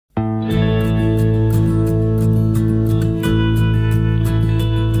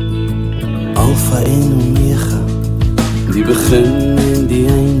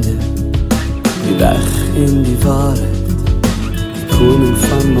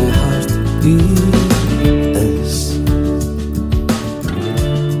my hart is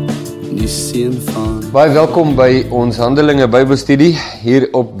die seun van. Baie welkom by ons Handelinge Bybelstudie hier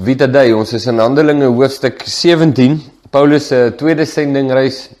op Vita Dei. Ons is in Handelinge Hfstk 17, Paulus se tweede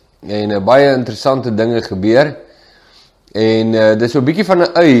sendingreis en baie interessante dinge gebeur. En dit is so 'n bietjie van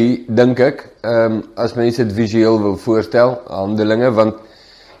 'n ui, dink ek, as mense dit visueel wil voorstel, Handelinge, want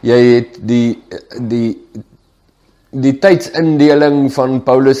jy het die tydsindeling van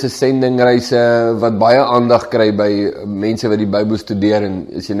Paulus se sendingreise wat baie aandag kry by mense wat die Bybel studeer, en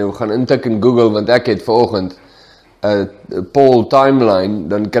as jy nou gaan intik in Google, want ek het vanoggend Paul timeline,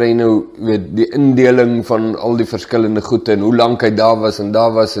 dan kry jy nou weet, die indeling van al die verskillende goede en hoe lank hy daar was en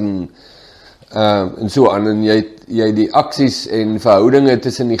so aan, en jy het die aksies en verhoudinge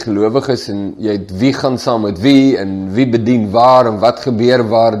tussen die gelowiges, en jy het wie gaan saam met wie, en wie bedien waar, en wat gebeur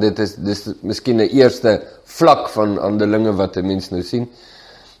waar. Dit is miskien 'n eerste vlak van Handelinge wat 'n mens nou sien.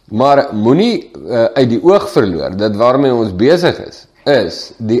 Maar moenie uit die oog verloor, dat waarmee ons besig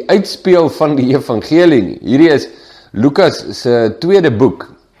is die uitspeel van die evangelie nie. Hierdie is Lukas se tweede boek.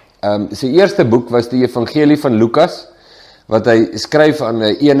 Sy eerste boek was die evangelie van Lukas, wat hy skryf aan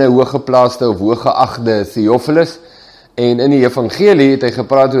 'n ene hooggeplaaste of hooggeagte Theophilus, en in die evangelie het hy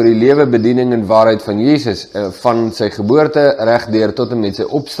gepraat oor die lewe, bediening en waarheid van Jesus, van sy geboorte regdeur tot en met sy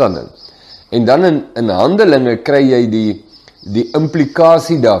opstanding. En dan in Handelinge kry jy die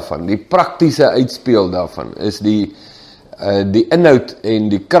implikasie daarvan, die praktiese uitspeel daarvan, is die inhoud en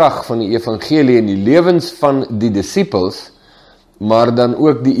die krag van die evangelie en die lewens van die disippels, maar dan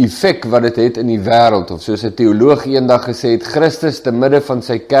ook die effek wat dit het in die wêreld, of soos 'n teoloog eendag gesê het, Christus te midde van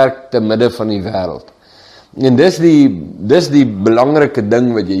sy kerk, te midde van die wêreld. En dis die belangrike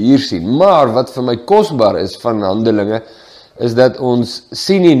ding wat jy hier sien. Maar wat vir my kosbaar is van Handelinge, is dat ons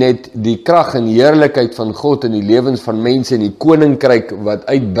sien nie net die krag en heerlikheid van God in die lewens van mense, en die koninkryk wat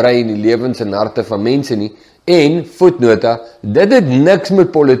uitbrei in die lewens en harte van mense nie, en, voetnota, dit het niks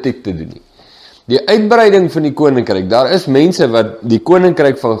met politiek te doen nie. Die uitbreiding van die koninkryk, daar is mense wat die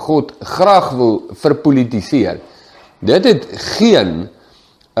koninkryk van God graag wil verpolitiseer. Dit het geen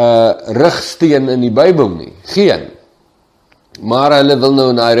rigsteen in die Bybel nie, geen. Maar hulle wil nou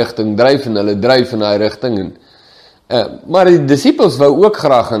in daai rigting dryf, en hulle dryf in daai rigting. Maar die disippels wou ook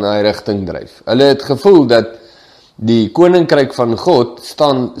graag in daai rigting dryf. Hulle het gevoel dat die koninkryk van God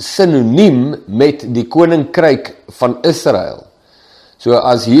staan synoniem met die koninkryk van Israel. So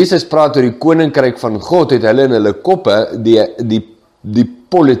as Jesus praat oor die koninkryk van God, het hulle in hulle koppe die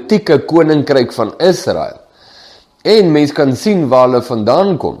politieke koninkryk van Israel. En mens kan sien waar hulle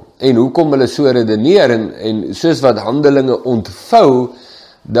vandaan kom, en hoekom hulle so redeneer, en soos wat Handelinge ontvou,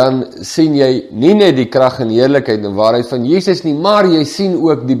 dan sien jy nie net die krag en heerlikheid en waarheid van Jesus nie, maar jy sien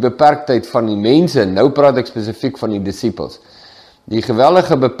ook die beperktheid van die mense. Nou praat ek spesifiek van die disippels. Die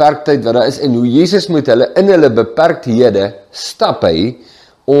geweldige beperktheid wat daar is, en hoe Jesus moet hulle in hulle beperkthede stap hy,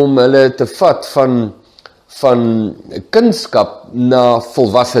 om hulle te vat van kunskap na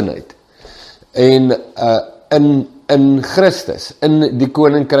volwassenheid. En in Christus, in die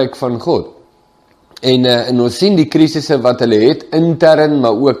koninkryk van God. En ons sien die krisisse wat hulle het, intern,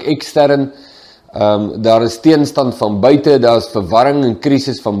 maar ook extern. Daar is teenstand van buite, daar is verwarring en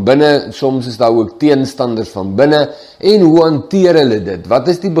krisis van binne, soms is daar ook teenstanders van binne, en hoe hanteer hulle dit? Wat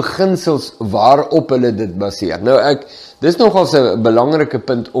is die beginsels waarop hulle dit baseer? Nou dis nogals 'n belangrike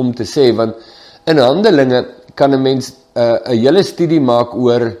punt om te sê, want in Handelinge kan 'n mens 'n hele studie maak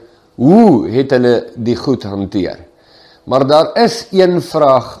oor hoe het hulle die goed hanteer. Maar daar is een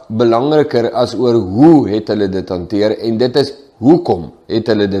vraag belangriker as oor hoe het hulle dit hanteer, en dit is, hoekom het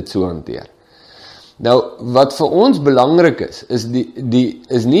hulle dit so hanteer? Nou, wat vir ons belangrik is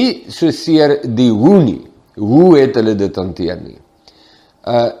nie soseer die hoe nie. Hoe het hulle dit hanteer nie?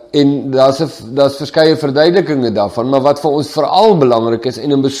 En daar's verskeie verduidelikinge daarvan, maar wat vir ons veral belangrik is,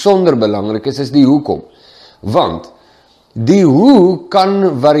 en in besonder belangrik is die hoekom. Want die hoe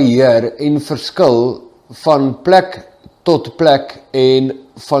kan varieer en verskil van plek tot plek en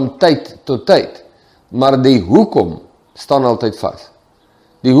van tyd tot tyd. Maar die hoekom staan altyd vas.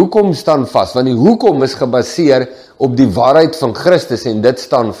 Die hoekom staan vas, want die hoekom is gebaseer op die waarheid van Christus, en dit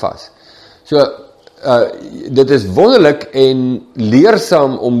staan vas. So, dit is wonderlik en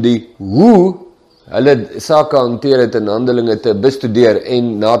leersaam om die hoe hulle sake hanteer het in Handelinge te bestudeer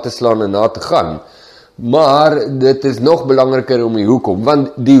en na te slaan en na te gaan. Maar dit is nog belangriker om die hoekom, want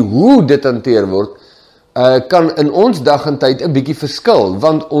die hoe dit hanteer word, kan in ons dag en tyd 'n bietjie verskil,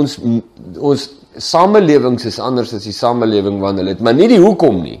 want ons samelewings is anders as die samelewing wat hulle het, maar nie die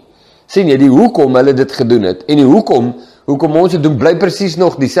hoekom nie. Sien jy, die hoekom hulle dit gedoen het, en die hoekom ons het doen, bly presies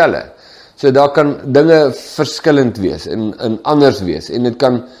nog dieselfde. So daar kan dinge verskillend wees en anders wees en dit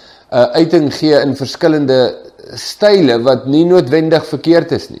kan uiting gee in verskillende style wat nie noodwendig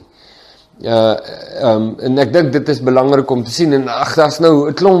verkeerd is nie. En ek dink dit is belangrik om te sien en daar's nou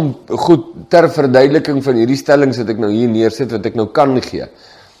 'n klomp goed ter verduideliking van hierdie stellings wat ek nou hier neersit wat ek nou kan gee.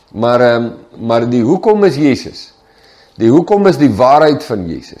 Maar die hoekom is Jesus? Die hoekom is die waarheid van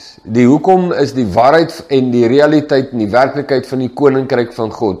Jesus. Die hoekom is die waarheid en die realiteit en die werklikheid van die koninkryk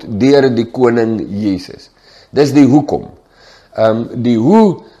van God deur die koning Jesus. Dis die hoekom. Die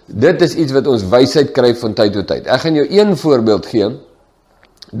hoe, dit is iets wat ons wysheid kry van tyd tot tyd. Ek gaan jou een voorbeeld gee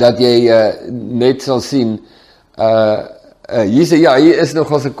dat jy net sal sien hier is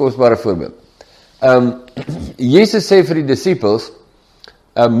nogals 'n kosbare voorbeeld. Jesus sê vir die disippels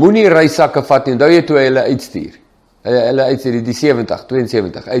moenie reissakke vat nie. Onthou jy toe hy hulle uitstuur. Hulle uitstuur die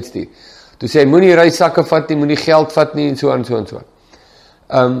 72 uitstuur. Toe sê hy moenie reissakke vat nie, moenie geld vat nie en so en so en so.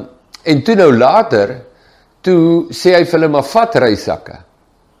 En toe nou later, toe sê hy vir hulle maar vat reissakke.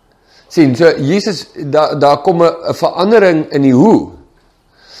 Sien, so Jesus daar kom 'n verandering in die hoe.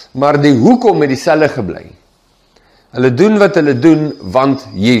 Maar die hoekom het dieselfde gebly. Hulle doen wat hulle doen want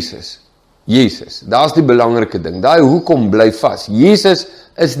Jesus. Daar's die belangrike ding. Daai hoekom bly vas. Jesus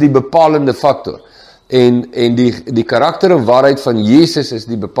is die bepalende faktor. En die karakter en waarheid van Jesus is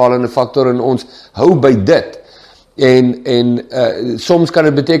die bepalende faktor en ons hou by dit. En soms kan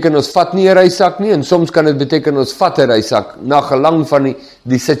dit beteken ons vat nie 'n reissak nie en soms kan dit beteken ons vat 'n reissak na gelang van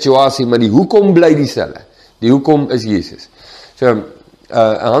die situasie, maar die hoekom bly dieselfde. Die hoekom is Jesus. So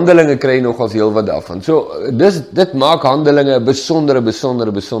Handelinge kry nogals heel wat daarvan. So dit maak Handelinge 'n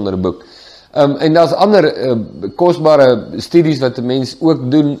besondere boek. En daar's ander kosbare studies wat 'n mens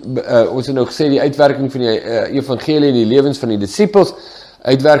ook doen. Ons het nou gesê die uitwerking van die evangelie en die lewens van die disippels,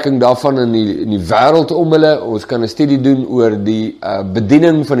 uitwerking daarvan in die wêreld om hulle. Ons kan 'n studie doen oor die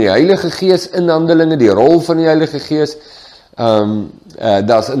bediening van die Heilige Gees in Handelinge, die rol van die Heilige Gees.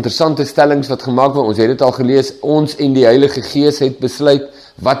 Daar's interessante stellings wat gemaak word. Ons het dit al gelees. Ons en die Heilige Gees het besluit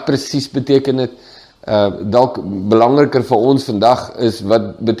wat presies beteken dit. Dalk belangriker vir ons vandag is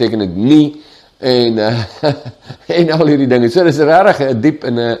wat beteken dit nie en al hierdie dinge. So dis regtig 'n diep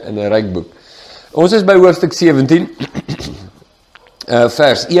in 'n ryk boek. Ons is by Hfstk 17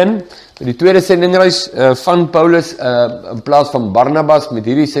 vers 1 met die tweede sendingreis van Paulus in plaas van Barnabas met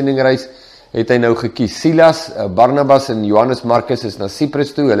hierdie sendingreis het hy nou gekies Silas. Barnabas en Johannes Markus is na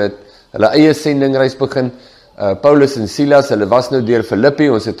Cyprus toe. Hulle het hulle eie sendingreis begin. Paulus en Silas, hulle was nou deur Filippi.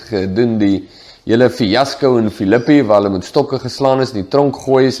 Ons het gedoen die hele fiasco in Filippi waar hulle met stokke geslaan is, in die tronk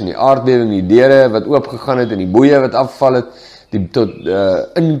gegooi is, in die aardbewing, die deure wat oopgegaan het en die boeie wat afval het, tot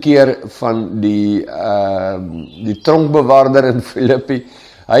inkeer van die tronkbewaarder in Filippi,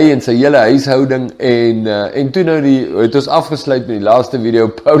 hy en sy hele huishouding en toe nou het ons afgesluit met die laaste video,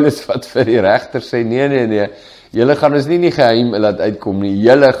 Paulus wat vir die regter sê, nee, julle gaan ons nie geheim laat uitkom nie,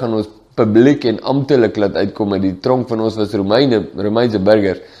 julle gaan ons publiek en amptelik laat uitkom, en die tronk van ons was Romeinse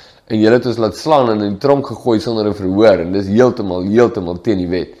burgers, en julle het ons laat slaan en in die tronk gegooi sonder 'n verhoor, en dis heeltemal teen die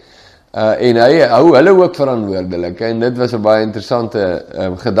wet. En hy hou hulle ook verantwoordelik, en dit was 'n baie interessante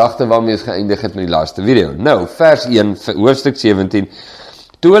gedagte waarmee ons geëindig het met die laaste video. Nou, vers 1, Hfstk 17,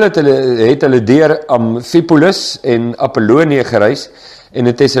 toe het hulle deur Amphipolis en Apollonie gereis, en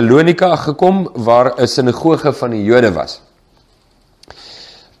in Thessalonika gekom, waar 'n sinagoge van die Jode was.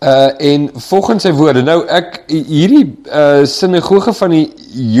 En volgens sy woorde, nou hierdie sinagoge van die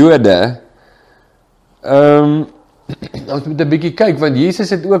Jode, ons moet 'n bietjie kyk, want Jesus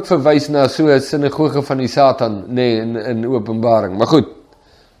het ook verwys na so 'n sinagoge van die Satan, in Openbaring, maar goed,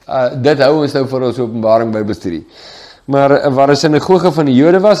 dit hou ons nou vir ons Openbaring Bybelstudie. Maar waar 'n sinagoge van die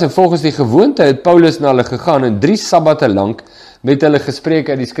Jode was, en volgens die gewoonte het Paulus na hulle gegaan, en 3 sabbate lank met hulle gespreek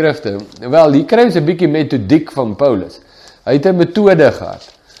uit die skrifte. Wel, hier kry ons 'n bietjie metodiek van Paulus. Hy het 'n metode gehad.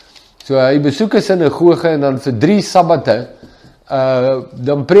 So hy besoek 'n sinagoge en dan vir 3 sabbate,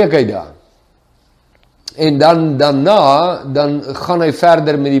 dan preek hy daar. En daarna gaan hy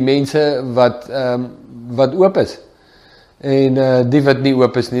verder met die mense wat oop is. En die wat nie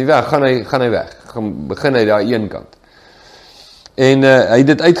oop is nie, gaan hy weg. Begin hy daar een kant. En hy het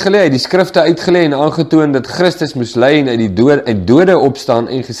dit uitgelê, hy het die skrifte uitgelê en aangetoon dat Christus moes ly en uit die dode opstaan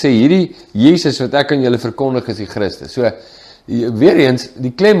en gesê, hierdie Jesus wat ek aan julle verkondig is die Christus. So, weer eens,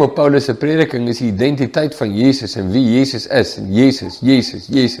 die klem op Paulus se prediking is die identiteit van Jesus en wie Jesus is. En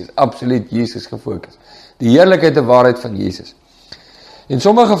Jesus, absoluut Jesus gefokus. Die heerlikheid en waarheid van Jesus. En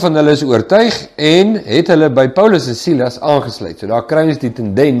sommige van hulle is oortuig en het hulle by Paulus en Silas aangesluit. So daar kry ons die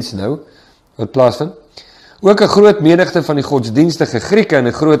tendens nou, wat plaasvind. Ook 'n groot menigte van die godsdienstige Grieke en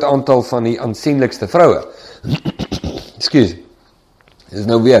 'n groot aantal van die aansienlikste vroue. Ekskuus. Dis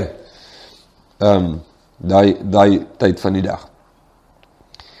nou weer. daai tyd van die dag.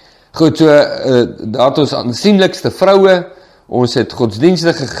 Goed, so, daar het ons aansienlikste vroue, ons het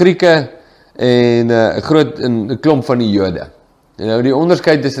godsdienstige Grieke, en 'n klomp van die Jode. En nou die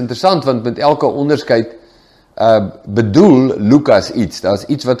onderskeid is interessant, want met elke onderskeid bedoel Lukas iets, daar is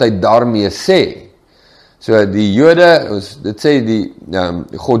iets wat hy daarmee sê. So die Jode, dit sê die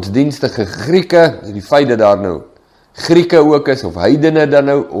godsdienstige Grieke, die feit dat daar nou Grieke ook is, of heidene dan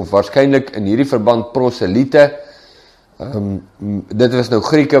nou, of waarskynlik in hierdie verband proseliete, dit was nou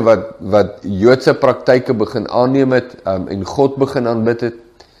Grieke wat Joodse praktyke begin aanneem het, en God begin aanbid het,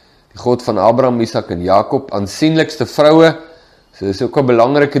 die God van Abraham, Isak en Jakob, aansienlikste vroue, so dis ook 'n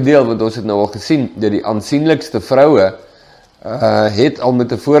belangrike deel, want ons het nou al gesien, dat die aansienlikste vroue, het al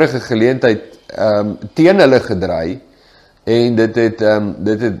met 'n vorige geleentheid, teen hulle gedraai, en dit het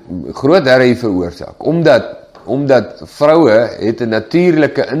groot herrie veroorsaak, omdat vroue het 'n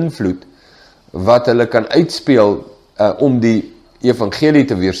natuurlike invloed, wat hulle kan uitspeel, om die evangelie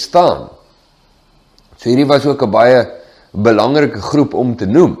te weerstaan. So hierdie was ook 'n baie belangrike groep om te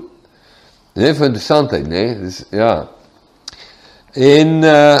noem. Net vir interessantheid, dus, ja. En,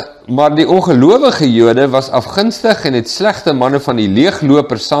 maar die ongelowige Jode was afgunstig en het slegte manne van die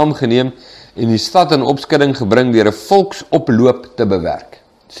leeglopers saamgeneem en die stad in opskudding gebring deur 'n volksoploop te bewerk.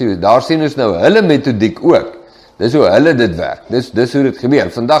 So, daar sien ons nou hulle metodiek ook. Dis hoe hulle dit werk. Dis hoe dit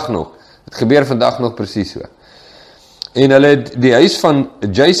gebeur, vandag nog. Het gebeur vandag nog presies so. En hulle het die huis van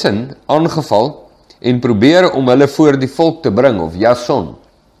Jason aangeval en probeer om hulle voor die volk te bring, of Jason.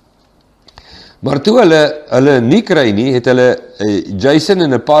 Maar toe hulle nie kry nie, het hulle Jason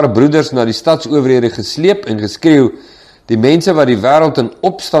en 'n paar broeders na die stadsowerhede gesleep en geskreeu, die mense wat die wêreld in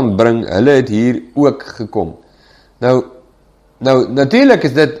opstand bring, hulle het hier ook gekom. Nou natuurlik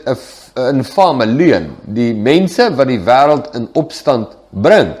is dit 'n infame leuen. Die mense wat die wêreld in opstand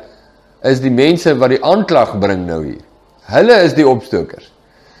bring, is die mense wat die aanklag bring nou hier. Hulle is die opstokers.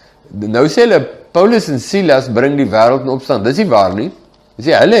 Nou sê hulle, Paulus en Silas bring die wêreld in opstand. Dis nie waar nie. Dis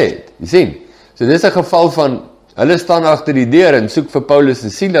nie hulle het, jy sien. So dis 'n geval van, hulle staan agter die deur en soek vir Paulus en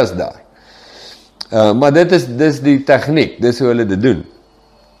Silas daar. Maar dis die tegniek, dis hoe hulle dit doen.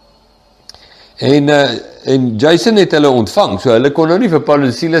 En Jason het hulle ontvang, so hulle kon nou nie vir Paulus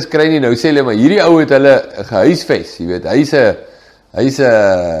en Silas kry nie, nou sê hulle, maar hierdie ou het hulle gehuisves, jy weet, hy's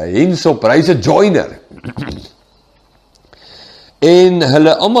 'n hensopper, hy's 'n joiner. En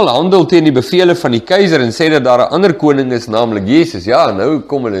hulle almal handel teen die bevele van die keiser en sê dat daar 'n ander koning is, naamlik Jesus. Ja, nou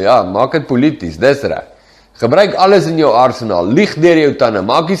kom hulle, ja, maak dit polities, dis reg. Gebruik alles in jou arsenaal, lieg deur jou tande,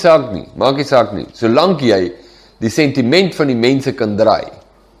 maak nie saak nie, solank jy die sentiment van die mense kan draai.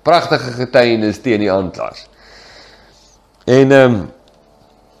 Pragtige getuienis teen die aanklaers. En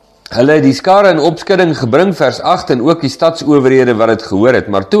hulle het die skare in opskudding gebring, vers 8, en ook die stadsowerhede wat het gehoor het,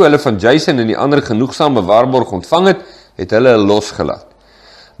 maar toe hulle van Jason en die ander genoegsame waarborg ontvang het hulle losgelaat.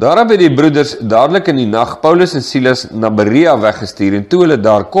 Daarop het die broeders dadelik in die nag Paulus en Silas na Berea weggestuur, en toe hulle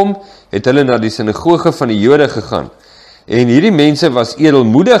daar kom, het hulle na die sinagoge van die Jode gegaan. En hierdie mense was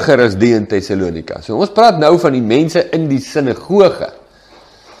edelmoediger as die in Thessalonika. So ons praat nou van die mense in die sinagoge.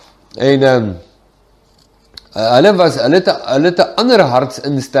 En hulle het 'n ander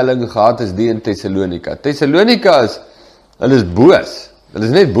hartsinstelling gehad as die in Thessalonika. Thessalonika hulle is boos. Hulle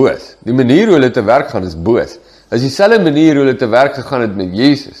is net boos. Die manier hoe hulle te werk gaan is boos. Is dieselfde manier hoe hulle te werk gegaan het met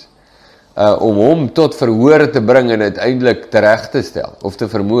Jesus, om hom tot verhoor te bring en uiteindelik tereg te stel, of te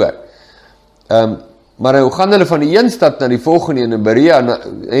vermoor. Maar nou gaan hulle van die een stad na die volgende in Berea,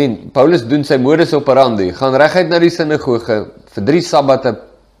 en Paulus doen sy modus operandi, gaan reguit na die sinagoge, vir 3 sabbate,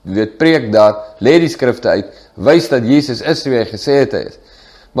 preek daar, lê die skrifte uit, wys dat Jesus is wie hy gesê het hy is.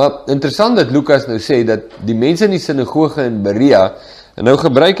 Maar interessant dat Lukas nou sê, dat die mense in die sinagoge in Berea, en nou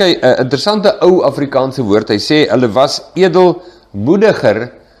gebruik hy 'n interessante ou Afrikaanse woord, hy sê, hulle was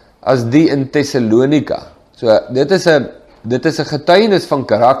edelmoediger as die in Thessalonika. So, dit is 'n getuienis van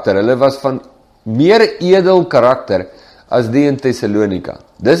karakter, hulle was van meer edel karakter as die in Thessalonika.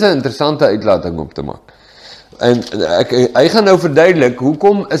 Dis 'n interessante uitlating om te maak. En hy gaan nou verduidelik,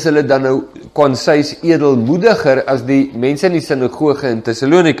 hoekom is hulle dan nou kwansys edelmoediger as die mense in die sinagoge in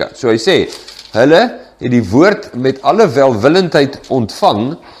Thessalonika? So hy sê, hulle het die woord met alle welwillendheid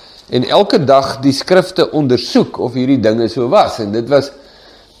ontvang en elke dag die skrifte ondersoek of hierdie dinge so was. En dit was,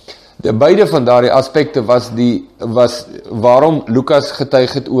 beide van daardie aspekte was waarom Lukas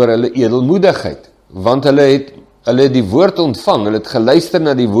getuig het oor hulle edelmoedigheid. Want hulle het die woord ontvang, hulle het geluister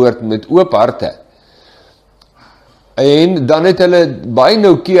na die woord met oop harte. En dan het hulle baie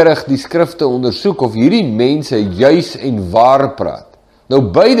noukeurig die skrifte ondersoek of hierdie mense juis en waar praat. Nou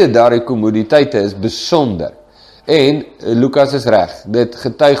beide daardie kommoditeite is besonder. En Lukas is reg, dit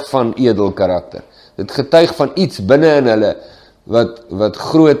getuig van edel karakter. Dit getuig van iets binne in hulle wat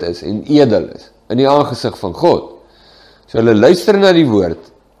groot is en edel is in die aangesig van God. So hulle luister na die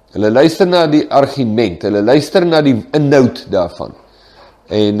woord, hulle luister na die argument, hulle luister na die inhoud daarvan.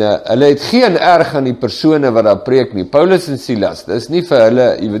 En hulle het geen erg aan die persone wat daar preek nie. Paulus en Silas, dis nie vir hulle,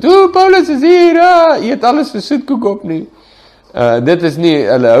 jy weet, Paulus is hier, eet alles vir soetkoek op nie. Dit is nie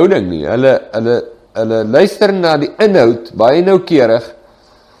hulle houding nie. Hulle luister na die inhoud, baie noukeurig,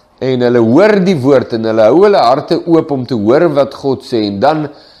 en hulle hoor die woord, en hulle hou hulle harte oop om te hoor wat God sê, en dan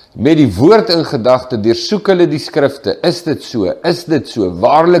met die woord in gedagte, deursoek hulle die skrifte, is dit so,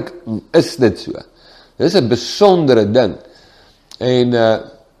 waarlik is dit so. Dit is 'n besondere ding, en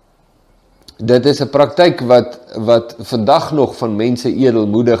dit is 'n praktyk wat vandag nog van mense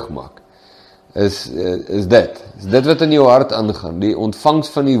edelmoedig maak, is dit wat in jou hart aangaan, die ontvangs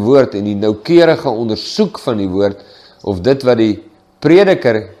van die woord, en die noukeurige ondersoek van die woord, of dit wat die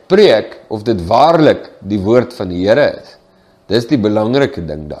prediker preek, of dit waarlik die woord van die Here is. Dis die belangrike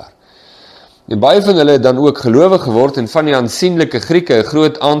ding daar. En baie van hulle het dan ook gelowig geword, en van die aansienlike Grieke 'n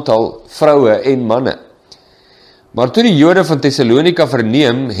groot aantal vroue en manne. Maar toe die Jode van Thessalonika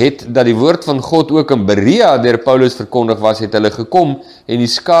verneem het dat die woord van God ook in Berea deur Paulus verkondig was, het hulle gekom en die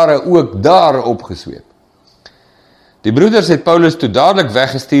skare ook daar opgesweep. Die broeders het Paulus toe dadelik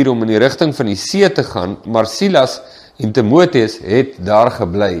weggestuur om in die rigting van die see te gaan, maar Silas en Timotheus het daar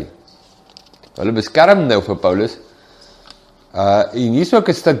gebly. Hulle beskerm nou vir Paulus. En hier is ook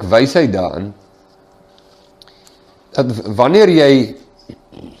 'n stuk wysheid daarin, dat wanneer jy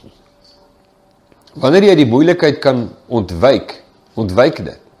die moeilikheid kan ontwyk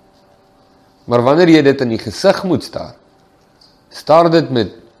dit. Maar wanneer jy dit in die gesig moet staar dit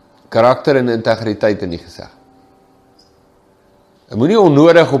met karakter en integriteit in die gesig. Jy moenie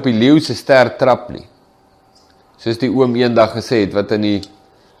onnodig op die leeu se ster trap nie. Soos die oom eendag gesê het, wat in die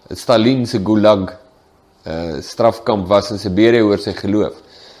Stalin se gulag strafkamp was in Siberië oor sy geloof.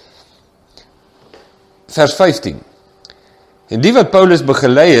 Vers 15. En die wat Paulus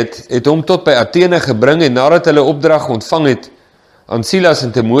begelei het hom tot by Athene gebring, en nadat hulle opdrag ontvang het aan Silas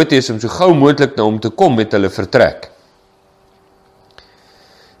en Timotheus om so gou moontlik na hom te kom, het hulle vertrek.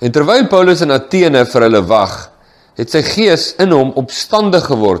 En terwyl Paulus in Athene vir hulle wag, het sy gees in hom opstandig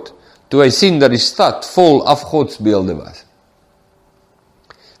geword, toe hy sien dat die stad vol afgodsbeelde was.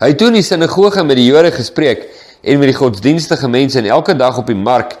 Hy het toe in die sinagoge met die Jode gespreek, en met die godsdienstige mense, en elke dag op die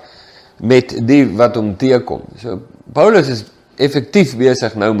mark, met die wat hom teekom. So, Paulus is effektief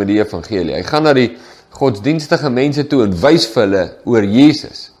besig nou met die evangelie. Hy gaan na die godsdienstige mense toe, en wys vir hulle oor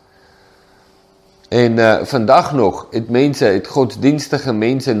Jesus. En vandag nog het godsdienstige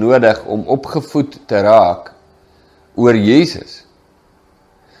mense nodig om opgevoed te raak oor Jesus.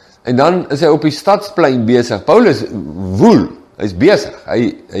 En dan is hy op die stadsplein besig. Paulus woel, hy is besig.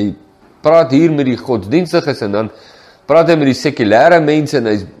 Hy praat hier met die godsdienstiges, en dan praat hy met die sekulêre mense, en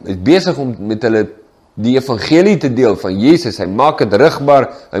hy is besig om met hulle die evangelie te deel van Jesus. Hy maak dit rigbaar,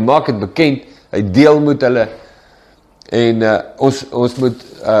 hy maak dit bekend, hy deel met hulle. En ons moet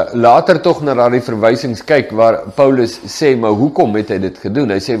later tog na daardie verwysings kyk, waar Paulus sê, maar hoekom het hy dit gedoen?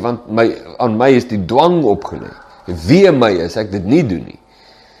 Hy sê, want aan my is die dwang opgelê. Wie my is, ek dit nie doen nie.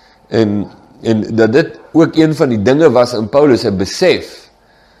 En dat dit ook een van die dinge was in Paulus, 'n besef,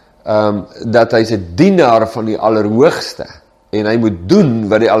 dat hy 'n dienaar van die Allerhoogste, en hy moet doen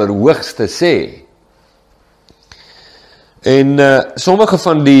wat die Allerhoogste sê. En sommige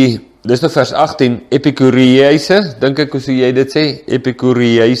van die, dis nou vers 18, epikureëse, dink ek hoe jy dit sê,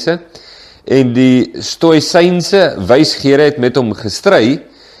 epikureëse, en die stoïsynse wysgeere het met hom gestry,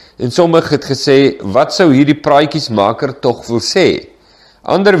 en sommige het gesê, wat sou hierdie praatjiesmaker tog wil sê?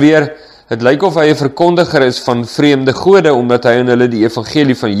 Ander weer, het lyk of hy 'n verkondiger is van vreemde gode, omdat hy aan hulle die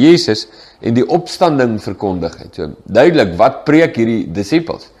evangelie van Jesus en die opstanding verkondig het. So, duidelik, wat preek hierdie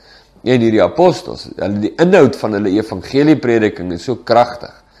disippels en hierdie apostels? Die inhoud van hulle evangelieprediking is so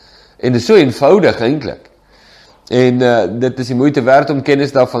kragtig. En dit is so eenvoudig eintlik. En dit is die moeite werd om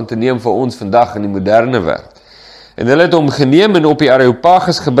kennis daarvan te neem vir ons vandag in die moderne wêreld. En hulle het hom geneem en op die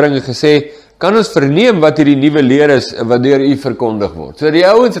Areopagus gebring en gesê, kan ons verneem wat hierdie nuwe leer is, wat deur u verkondig word. So die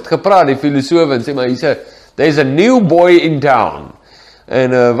ouens het gepraat, die filosofe, en sê, maar there's a new boy in town.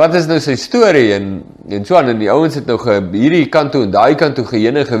 En wat is nou sy storie? En so aan, en die ouens het nou hierdie kant toe en daai kant toe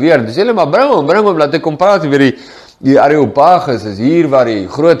geheen en geweer. Dus hulle maar bring hom, laat ek kom praat oor die Areopagus, is hier waar die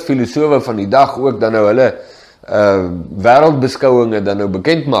groot filosofe van die dag ook dan nou hulle wêreldbeskouinge dan nou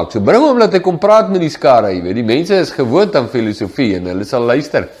bekend maak. So bring hom, laat ek kom praat met die skare, jy weet, die mense is gewoond aan filosofie, en hulle sal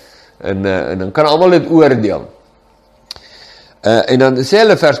luister, en dan kan almal dit oordeel. En dan sê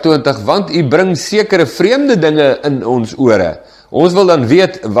hulle vers 20, want u bring sekere vreemde dinge in ons ore. Ons wil dan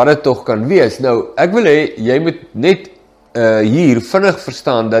weet wat dit tog kan wees. Nou, ek wil hê, jy moet net hier vinnig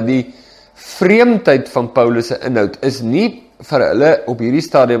verstaan dat die vreemdheid van Paulus se inhoud is nie vir hulle op hierdie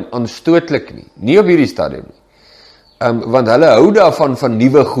stadium aanstootlik nie. Nie op hierdie stadium nie. Want hulle hou daarvan van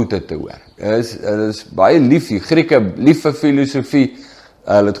nuwe goede te hoor. Hulle is baie lief, die Grieke lief vir filosofie.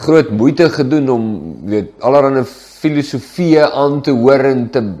 Hulle het groot moeite gedoen om allerlei filosofieë aan te hoor en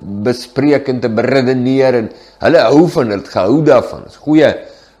te bespreek en te beredeneer en hulle hou van dit, gehou daarvan. Dit is goeie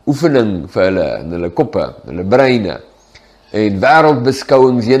oefening vir hulle in hulle koppe, hulle breine en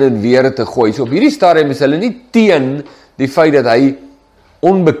wêreldbeskouings heen en weer te gooi. So op hierdie stadium is hulle nie teen die feit dat hy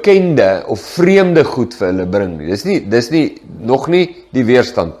onbekende of vreemde goed vir hulle bring nie. Dis nog nie die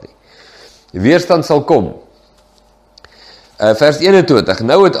weerstand nie. Die weerstand sal kom. Vers 21,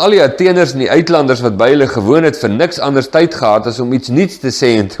 nou het al die Atheners en die uitlanders wat by hulle gewoon het vir niks anders tyd gehad as om iets niets te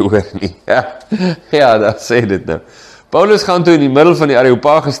sê en te hoor nie. Ja, dat sê dit nou. Paulus gaan toe in die middel van die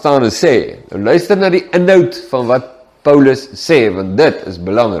Areopage staan en sê, luister na die inhoud van wat Paulus sê, want dit is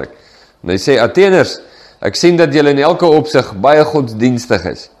belangrik. En hy sê, Atheners, ek sien dat julle in elke opsig baie godsdienstig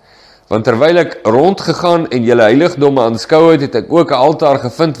is. Want terwyl ek rondgegaan en julle heiligdomme aanskou het, het ek ook 'n altaar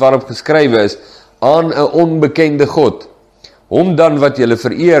gevind waarop geskrywe is, aan 'n onbekende God. Hom dan wat julle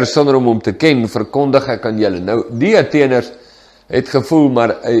vereer sonder om hom te ken, verkondig ek aan julle. Nou, die Atheners het gevoel,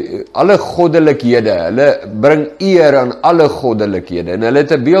 maar alle goddelikhede, hulle bring eer aan alle goddelikhede, en hulle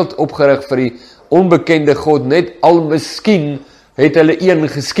het 'n beeld opgerig vir die onbekende God, net al miskien het hulle een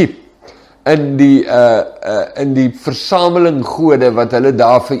geskiep, in die versameling gode wat hulle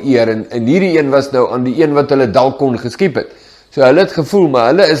daar vereer, en hierdie een was nou aan die een wat hulle dalk kon geskiep het. So hulle het gevoel, maar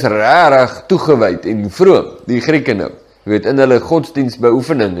hulle is regtig toegewyd en vroom, die Grieke nou, in hulle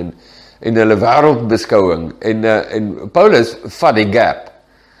godsdienstbeoefening en hulle wêreldbeskouing, en Paulus vat die gap.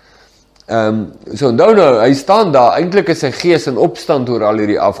 So onthou nou, hy staan daar, eintlik is sy gees in opstand oor al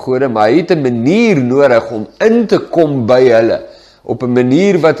hierdie afgode, maar hy het 'n manier nodig om in te kom by hulle, op 'n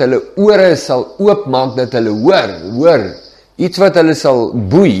manier wat hulle ore sal oopmaak, dat hulle hoor, iets wat hulle sal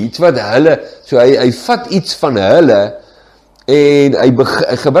boei, iets wat hulle, so hy vat iets van hulle, en hy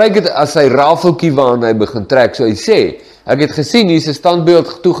gebruik dit as sy rafeltjie waarna hy begin trek, so hy sê, ek het gesien, hier is 'n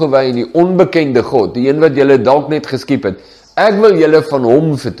standbeeld toegewy aan die onbekende God, die een wat julle dalk net geskiep het, ek wil julle van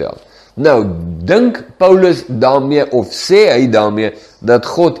hom vertel. Nou, dink Paulus daarmee, of sê hy daarmee, dat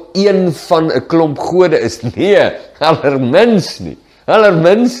God een van 'n klomp gode is? Nee, allermins nie.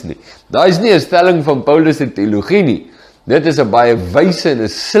 Daar is nie 'n stelling van Paulus se teologie nie. Dit is 'n baie wyse en 'n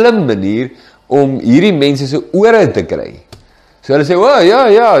slim manier om hierdie mense se ore te kry. So hulle sê,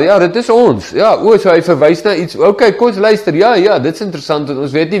 ja, dit is ons. Ja, so hy verwys na iets, okay, kom ons luister, ja, dit is interessant, want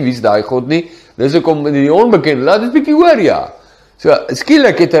ons weet nie wie is daai God nie, dis hoekom in die onbekende, laat ons bietjie hoor, ja. So,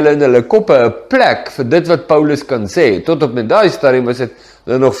 skielik het hulle in hulle koppe 'n plek vir dit wat Paulus kan sê. Tot op met daai stadium was dit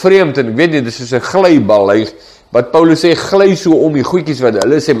nog vreemd, en ek weet nie, dit is soos 'n glybal, wat Paulus sê, gly so om die goedjies wat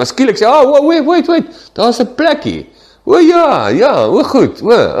hulle sê, maar skielik sê, wait, daar's 'n plek hier. Ja, goed,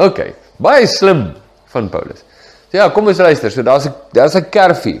 okay. Baie slim van Paulus. So, ja, kom ons luister, so daar's 'n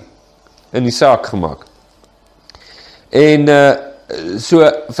kerfie in die saak gemaak. En,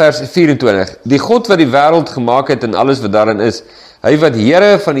 so vers 24, die God wat die wêreld gemaak het en alles wat daarin is, hy wat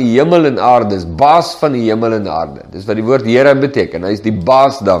Here van die hemel en aarde is, baas van die hemel en aarde, dis wat die woord Here beteken, hy is die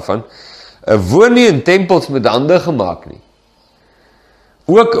baas daarvan, woon nie in tempels met hande gemaak nie.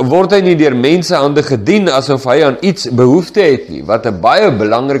 Ook word hy nie deur mense hande gedien, asof hy aan iets behoefte het nie, wat 'n baie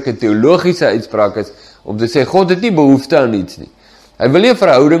belangrike teologiese uitspraak is, om te sê, God het nie behoefte aan iets nie. Hy wil nie 'n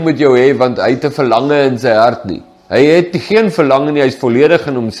verhouding met jou hê, want hy het 'n verlange in sy hart nie. Hy het geen verlange nie, hy is volledig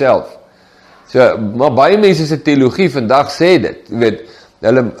in homself. So, maar baie mense se teologie vandag sê dit,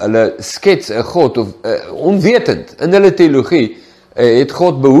 hulle skets 'n God, of onwetend, in hulle teologie, het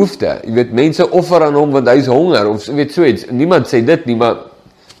God behoefte, mense offer aan hom, want hy is honger, of so iets, niemand sê dit nie, maar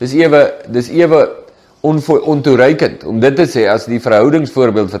dis ewe ontoereikend, om dit te sê, as die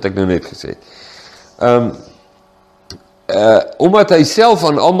verhoudingsvoorbeeld wat ek nou net gesê het. Omdat hy self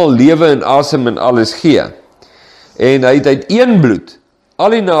aan almal lewe en asem en alles gee, en hy het uit een bloed al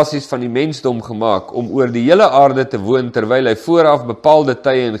die nasies van die mensdom gemaak, om oor die hele aarde te woon, terwyl hy vooraf bepaalde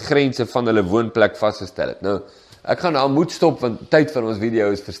tye en grense van hulle woonplek vasgestel het. Nou, ek gaan daar moet stop, want tyd van ons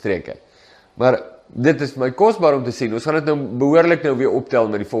video is verstreke. Maar dit is my kosbaar om te sien. Ons gaan dit nou behoorlik nou weer optel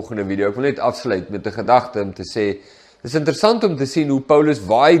met die volgende video. Ek wil net afsluit met 'n gedagte om te sê, dit is interessant om te sien hoe Paulus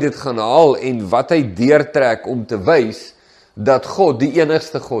waar hy dit gaan haal en wat hy deurtrek om te wys dat God die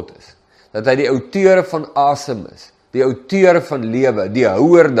enigste God is. Dat hy die outeur van asem is. die outeur van lewe, die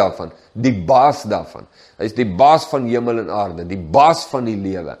houer daarvan, die baas daarvan. Hy is die baas van hemel en aarde, die baas van die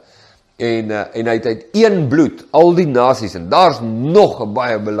lewe. En hy het uit een bloed, al die nasies, en daar's nog 'n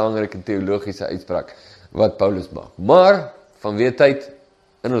baie belangrike teologiese uitspraak, wat Paulus maak. Maar, vanweë tyd,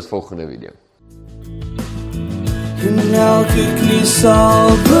 in ons volgende video. En elke knie sal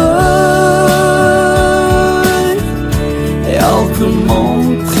buig, elke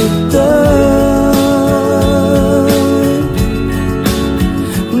mond getuig,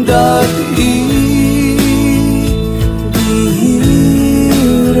 dat U